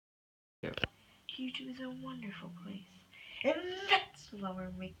YouTube is a wonderful place. And that's why we're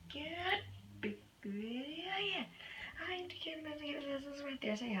making a big video. Yeah. Hi, this is right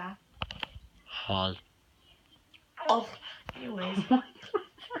there. Say hi. Hi. Oh, anyways.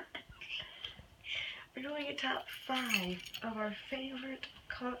 We're doing a top 5 of our favorite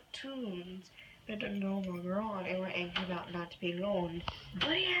cartoons that are no longer on, and we're angry about not to be on.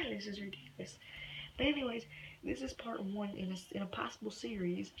 But yeah, this is ridiculous. But anyways, this is part 1 in a possible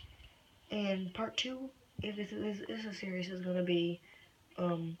series, and part 2, if this is a series, is gonna be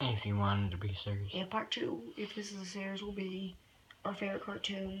If you wanted to be serious. yeah, part 2, if this is a series, will be our favorite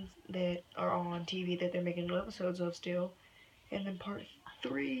cartoons that are on TV that they're making new episodes of still, and then part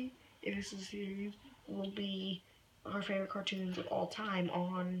 3, if this is a series, will be our favorite cartoons of all time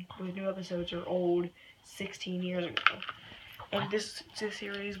on with new episodes or old 16 years ago. And this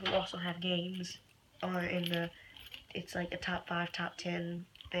series will also have games it's like a top 5, top 10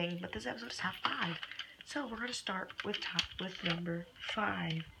 thing, but this episode is top 5. So we're gonna start with number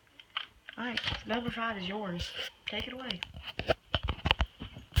 5. Alright, number 5 is yours. Take it away.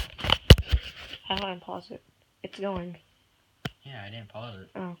 How do I pause it? It's going. Yeah, I didn't pause it.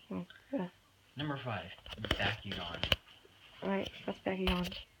 Oh, well, yeah. Number 5, Bakugan. Alright, that's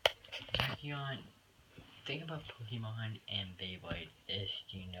Bakugan. Bakugan. Think about Pokemon and Beyblade if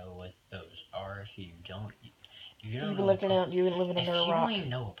you know what those are. If you don't, You've been living under a rock. If you don't even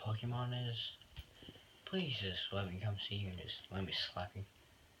know what Pokemon is, please just let me come see you and just let me slap you.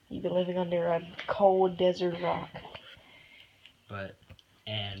 You've been living under a cold desert rock.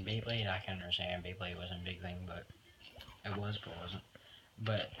 And Beyblade, I can understand. Beyblade wasn't a big thing, but it was, but it wasn't.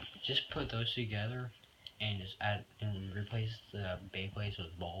 But just put those together and just add and replace the Beyblades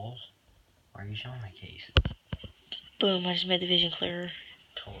with balls. Why are you showing my case? Boom, I just made the vision clearer.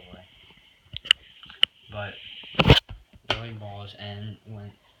 Totally. But throwing balls, and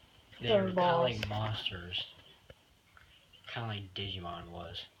when they were kind of like monsters, kind of like Digimon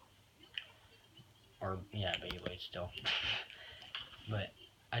was. Or, yeah, Beyblade still. But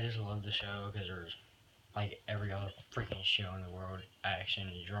I just love the show because there's, like every other freaking show in the world, action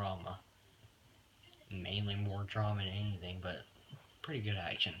and drama. Mainly more drama than anything, but pretty good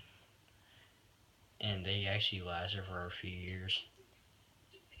action. And they actually lasted for a few years.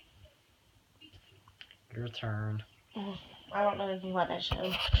 Your turn. Oh, I don't know anything about that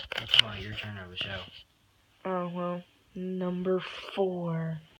show. Come on, your turn of the show. Oh, well, number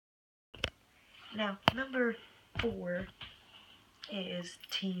 4. Now, number 4 is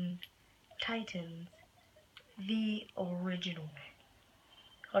Teen Titans, the original.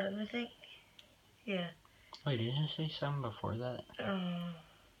 Hold on, let me think. Yeah. Wait, didn't you say something before that?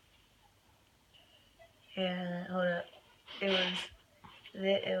 Yeah, hold up. It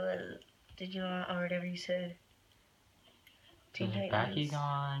was Digimon or whatever you said. Teen Titans.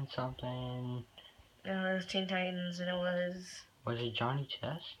 Bakugan, something. No, it was Teen Titans, and it was... Was it Johnny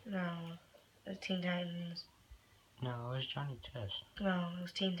Test? No, it was Teen Titans. No, it was Johnny Test. No, it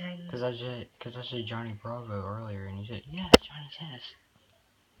was Teen Titans. Cause I said Johnny Bravo earlier, and you said, yeah, Johnny Test.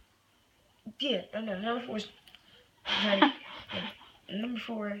 Yeah, no, number 4 is Johnny. Number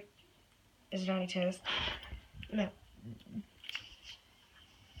 4 is Johnny Test. No.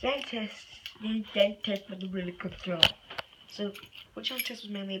 Johnny Test was a really good show. So, what Johnny Test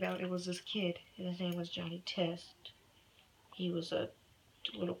was mainly about, it was this kid, and his name was Johnny Test. He was a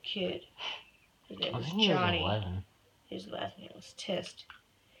little kid. His name was Johnny. He was 11. His last name was Test.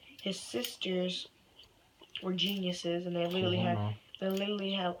 His sisters were geniuses, and they had a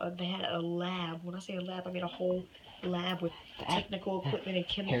lab. When I say a lab, I mean a whole lab with technical equipment and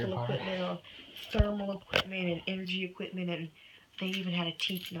chemical equipment, thermal equipment and energy equipment, and they even had a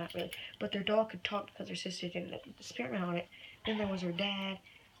teeth, not really. But their dog could talk because their sister didn't experiment on it. Then there was her dad,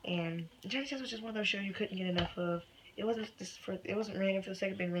 and Johnny Test was just one of those shows you couldn't get enough of. It wasn't random for the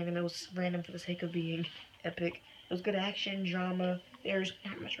sake of being random. It was random for the sake of being epic. It was good action, drama. There's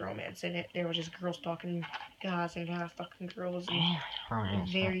not much romance in it. There was just girls stalking guys and guys stalking girls, and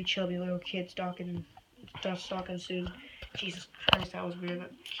very chubby little kids stalking Sue. Jesus Christ, that was weird.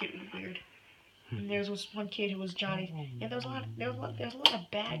 That kid was weird. And there was one kid who was Johnny. And there was a lot of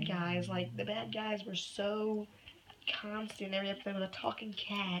bad guys. Like, the bad guys were so constant. Every episode was a talking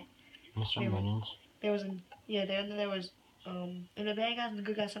cat. Mr. Minions. There was and the bad guys and the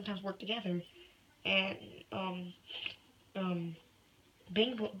good guys sometimes worked together. And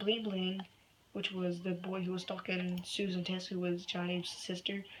Bling Bling, which was the boy who was stalking Susan Tess, who was Johnny's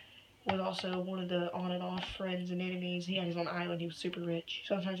sister, was also one of the on and off friends and enemies. He had his own island. He was super rich.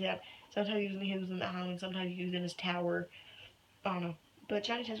 Sometimes he was in the island. Sometimes he was in his tower. I don't know. But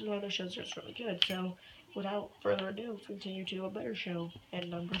Johnny Test was one of those shows that's really good. So, without further ado, let's continue to a better show at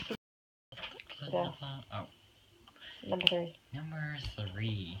number 3. was that? Oh. Number 3. Number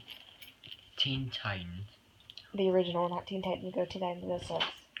 3. Teen Titans. The original, not Teen Titans Go. Teen Titans Go sucks.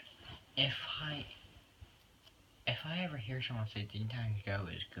 If I ever hear someone say Teen Titans Go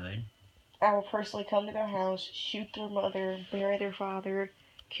is good, I will personally come to their house, shoot their mother, bury their father,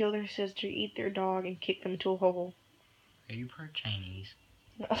 kill their sister, eat their dog, and kick them to a hole. are you part Chinese?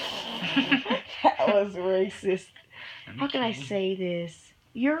 That was racist. How can I say this?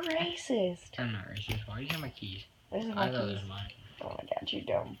 You're racist. I'm not racist. Why do you have my keys? This is my I thought it keys. was mine. Oh my god, you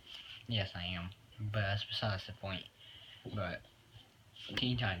dumb. Yes, I am. But that's besides the point. But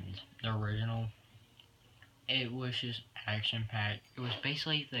Teen Titans, the original, it was just action-packed. It was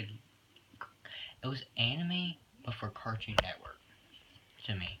basically it was anime, but for Cartoon Network,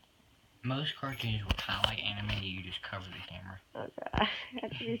 to me. Most cartoons were kind of like anime, you just cover the camera. Oh god.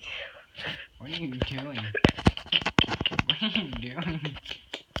 What are you doing? What are you doing?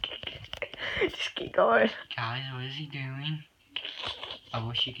 Just keep going. Guys, what is he doing? I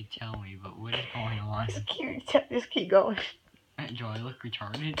wish you could tell me, but what is going on? Just keep going. Do I look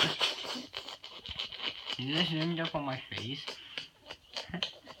retarded? Is this zoomed up on my face?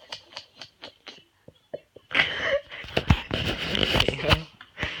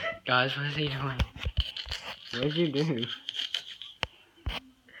 Guys, what is he doing? What did you do?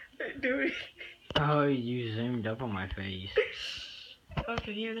 Dude. Oh, you zoomed up on my face.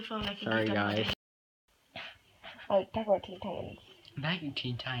 Okay, here's the phone. I can Sorry, guys. Alright, talk about Teen Titans. Back in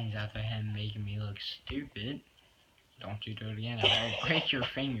Teen Titans, after him making me look stupid, don't you do it again, I'll break your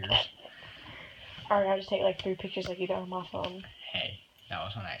fingers. Alright, I'll just take like 3 pictures like you did on my phone. Hey, that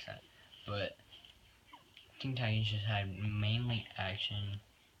was an accident. But Teen Titans just had mainly action,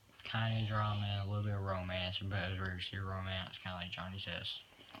 kind of drama, a little bit of romance, but it was very romance, kind of like Johnny says.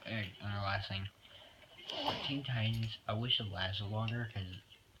 And our last thing, Teen Titans, I wish it lasted longer because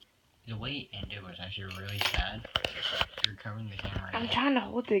the way it ended was actually really sad. You're covering the camera. I'm trying to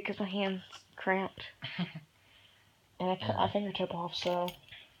hold it because my hand's cramped. And I cut my fingertip off, so.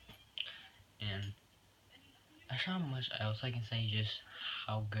 And there's not much else I can say, just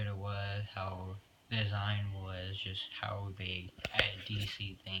how good it was, how the design was, just how they had a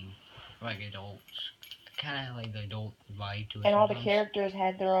DC thing, like adults. Kind of like the adult vibe to it. And all the characters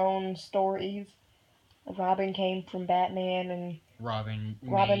had their own stories. Robin came from Batman, and Robin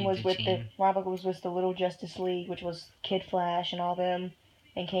was with the Little Justice League, which was Kid Flash and all them,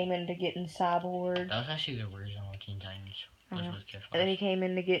 and came into getting Cyborg. That was actually the original Teen Titans. Was with Kid Flash. And then he came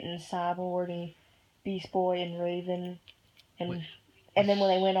into getting Cyborg and Beast Boy and Raven, and then when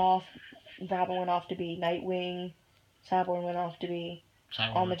they went off, Robin went off to be Nightwing, Cyborg went off to be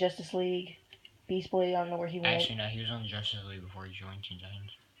on the Justice League. Beast Boy, I don't know where he went. Actually, no, he was on the Justice League before he joined Teen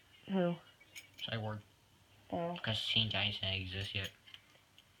Titans. Who? Cyborg. Oh. Because Teen Titans didn't exist yet.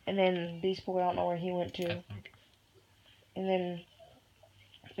 And then Beast Boy, I don't know where he went to. I think. And then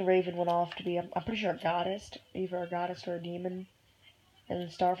Raven went off to be, I'm pretty sure, a goddess. Either a goddess or a demon. And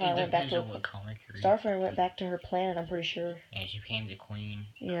Starfire went back to Starfire went back to her planet, I'm pretty sure. Yeah, she became the queen.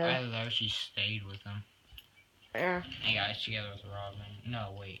 Yeah. Either that or she stayed with him. Yeah. And got together with Robin.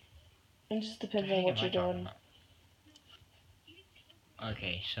 No, wait. It just depends on what you're doing.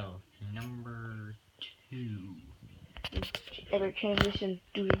 Okay, so number 2. Every transition.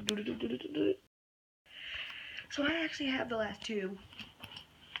 So I actually have the last 2.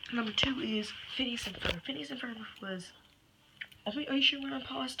 Number 2 is Phineas and Ferb. Phineas and Ferb was. Are you sure we're on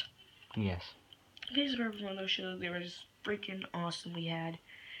paused? Yes. Phineas and Ferb was one of those shows. They were just freaking awesome. You had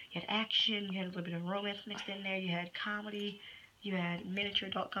action. You had a little bit of romance mixed in there. You had comedy. You had miniature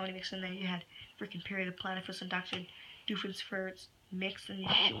adult comedy mixed in there. You had freaking Period of Platypus and Dr. Doofenshmirtz mixed in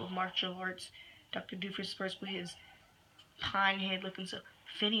shit with martial arts. Dr. Doofenshmirtz with his pine head looking so.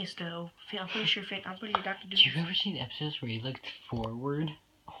 Phineas though, I'm pretty sure Dr. Doofenshmirtz. Did you ever see the episodes where he looked forward?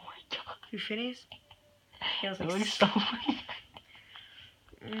 Oh my god. Who, Phineas? He was That like, looks so weird.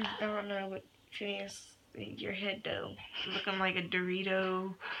 I don't know, but Phineas, your head though, looking like a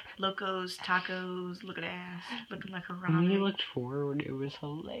Dorito, Locos, Tacos, looking ass, looking like a ramen. When he looked forward, it was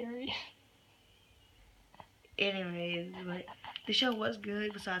hilarious. Anyways, but the show was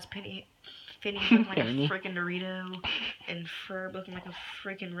good. Besides Phineas looking like a freaking Dorito, and Ferb looking like a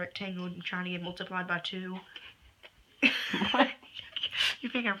freaking rectangle and trying to get multiplied by 2. What?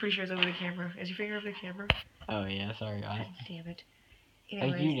 Your finger, I'm pretty sure, is over the camera. Is your finger over the camera? Oh yeah, sorry guys. Damn it.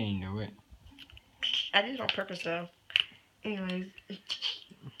 Like you didn't do it. I did it on purpose though. Anyways,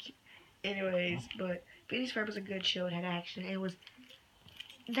 but Phineas Ferb was a good show. It had action.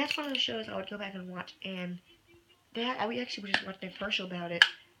 That's one of those shows I would go back and watch. And we actually were just watching a commercial about it,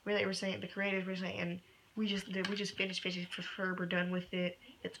 where they were saying, the creators were saying, we just finished for Ferb. We're done with it.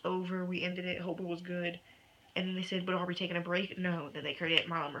 It's over. We ended it. Hope it was good. And then they said, but are we taking a break? No. Then they created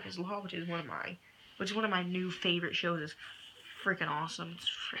Milo Murphy's Law, which is one of my new favorite shows. It's freaking awesome. It's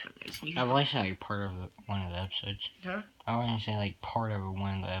freaking amazing. I want to say like part of one of the episodes. Huh? I want to say like part of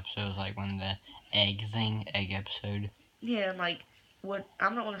one of the episodes, like when the egg episode. Yeah, like what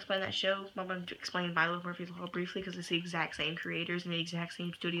I'm not going to explain that show. I'm going to explain Milo Murphy's Law briefly because it's the exact same creators and the exact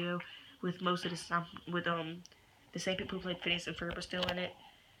same studio with most of the same people who played Phineas and Ferb are still in it.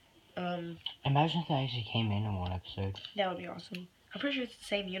 Imagine if they actually came in one episode. That would be awesome. I'm pretty sure it's the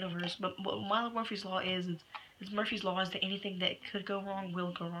same universe, but what Milo Murphy's Law is Murphy's Law is that anything that could go wrong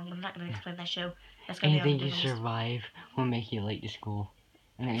will go wrong. I'm not going to explain that show. That's gonna anything be you survive will make you late to school.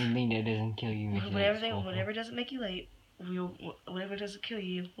 And anything that doesn't kill you makes you late to school. Whatever doesn't make you late, whatever doesn't kill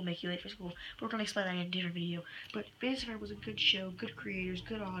you will make you late for school. But we're going to explain that in a different video. But Phineas and Ferb was a good show, good creators,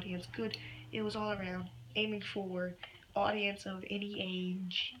 good audience, good. It was all around aiming for audience of any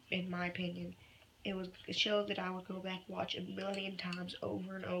age, in my opinion. It was a show that I would go back and watch a million times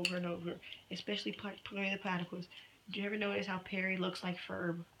over and over and over, especially Perry the Platypus. Do you ever notice how Perry looks like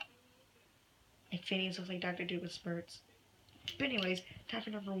Ferb? And Phineas looks like Dr. Doom with spurts. But anyways, time for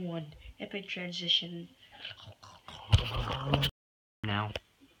number 1, epic transition. Now.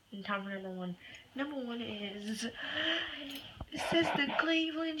 And time for number 1. Number 1 is... This is the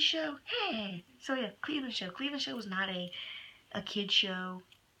Cleveland Show. Hey! So yeah, Cleveland Show. Cleveland Show was not a kid show.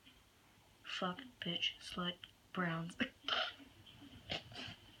 Fuck, bitch, slut, Browns.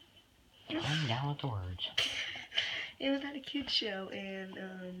 I'm down with the words. It was not a kid show,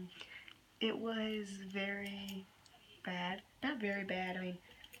 and it was very bad. Not very bad. I mean,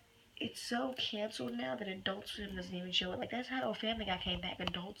 it's so canceled now that Adult Swim doesn't even show it. Like that's how Family Guy came back.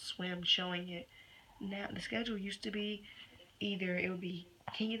 Adult Swim showing it. Now the schedule used to be either it would be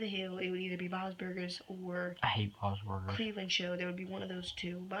King of the Hill, it would either be Bob's Burgers or I hate Bob's Burgers. Cleveland Show. There would be one of those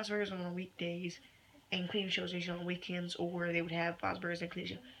two. Bob's Burgers on weekdays, and Cleveland Show was usually on weekends, or they would have Bob's Burgers and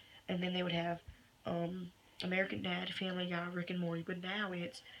Cleveland Show. And then they would have American Dad, Family Guy, Rick and Morty. But now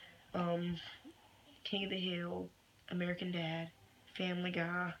it's King of the Hill, American Dad, Family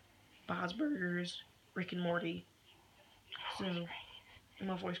Guy, Bob's Burgers, Rick and Morty. So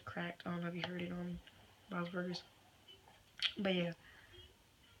my voice cracked. I don't know if you heard it on Bob's Burgers. But yeah.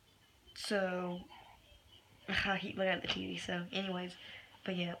 So I keep looking at the TV. So anyways,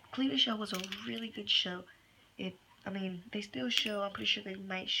 but yeah, Cleveland Show was a really good show. I mean, they still show. I'm pretty sure they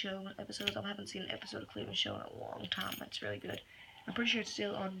might show episodes. I haven't seen an episode of Cleveland Show in a long time. That's really good. I'm pretty sure it's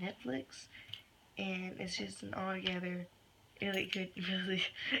still on Netflix, and it's just an altogether really good,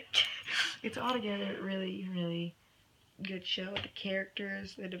 it's altogether really good show. The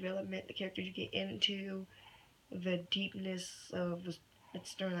characters, the development, the characters you get into, the deepness of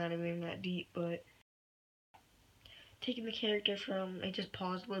it's still not even that deep, but taking the character from it just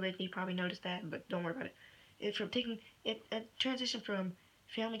paused a little bit. You probably noticed that, but don't worry about it. A transition from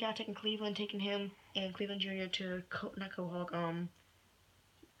Family Guy taking Cleveland, taking him and Cleveland Jr. to not Quahog,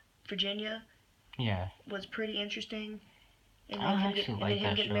 Virginia. Yeah. Was pretty interesting. And I then actually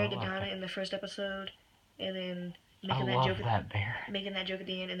him getting married to Donna in the first episode, and then making that bear. Making that joke at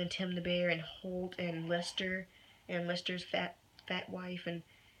the end, and then Tim the Bear and Holt and Lester, and Lester's fat wife, and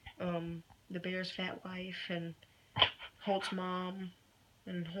the bear's fat wife, and Holt's mom,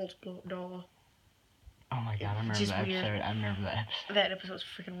 and Holt's doll. Oh my god, I remember that episode. I remember that episode. That episode was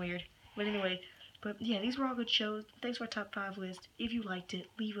freaking weird. But anyway, yeah, these were all good shows. Thanks for our top 5 list. If you liked it,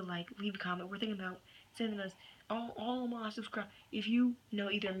 leave a like, leave a comment. We're thinking about sending us all my subscribe. If you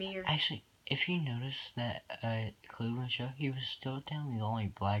know either me or... Actually, if you notice that Cleveland Show, he was still down the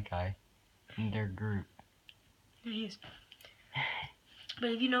only black guy in their group. Yeah, he is. But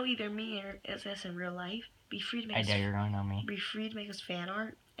if you know either me or SS in real life, be free to make I doubt you're going to know me. Be free to make us fan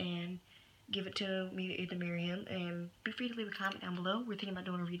art and give it to me to either marry him, and be free to leave a comment down below. We're thinking about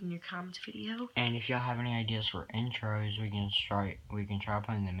doing a reading your comments video. And if y'all have any ideas for intros, we can try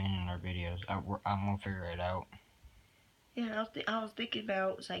putting them in our videos. I'm gonna figure it out. Yeah, I was thinking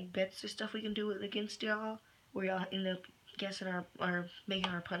about like bets or stuff we can do against y'all, where y'all end up guessing or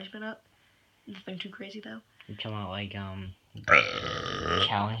making our punishment up. Nothing too crazy though. You're talking about like challenge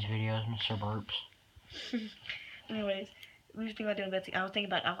videos, Mr. Burps. Anyways. We were thinking about doing Betsy. I was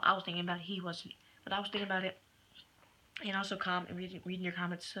thinking about it. He wasn't, but I was thinking about it, and also reading your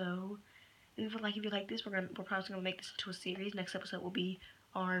comments. So, if you like this, we're probably gonna make this into a series. Next episode will be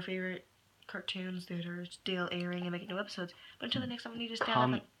our favorite cartoons that are still airing and making new episodes. But until the next time, we need to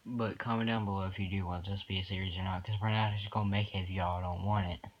stand up. But comment down below if you do want this to be a series or not, because we're not just gonna make it if y'all don't want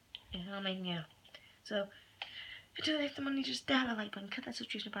it. Yeah, I mean, yeah. So, Until the next time, you just dab that like button, cut that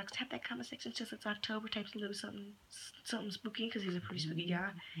subscription box, tap that comment section since it's October, type a little something spooky, because he's a pretty spooky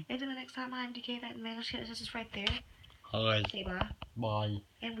guy. Until the next time, I'm DK, that man, this is right there. Hi. Say bye. Bye.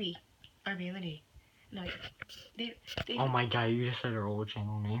 And we are Melody. No, they Oh my god, you just said our old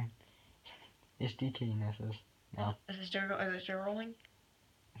channel name. It's DK Nessus. No. Is it still rolling?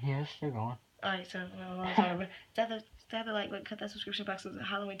 Yeah, it's still going. Alright, so, sorry, but stab the like button, cut that subscription box with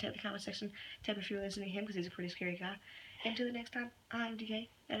Halloween, tap the comment section, tap if you're listening to him, because he's a pretty scary guy. Until the next time, I'm DK,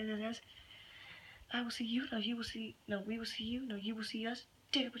 that is, I will see you, we will see you, you will see us.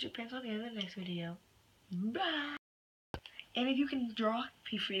 Put your pants on in the next video. Bye! And if you can draw,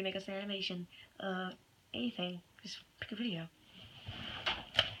 feel free to make us an animation. Anything. Just pick a video.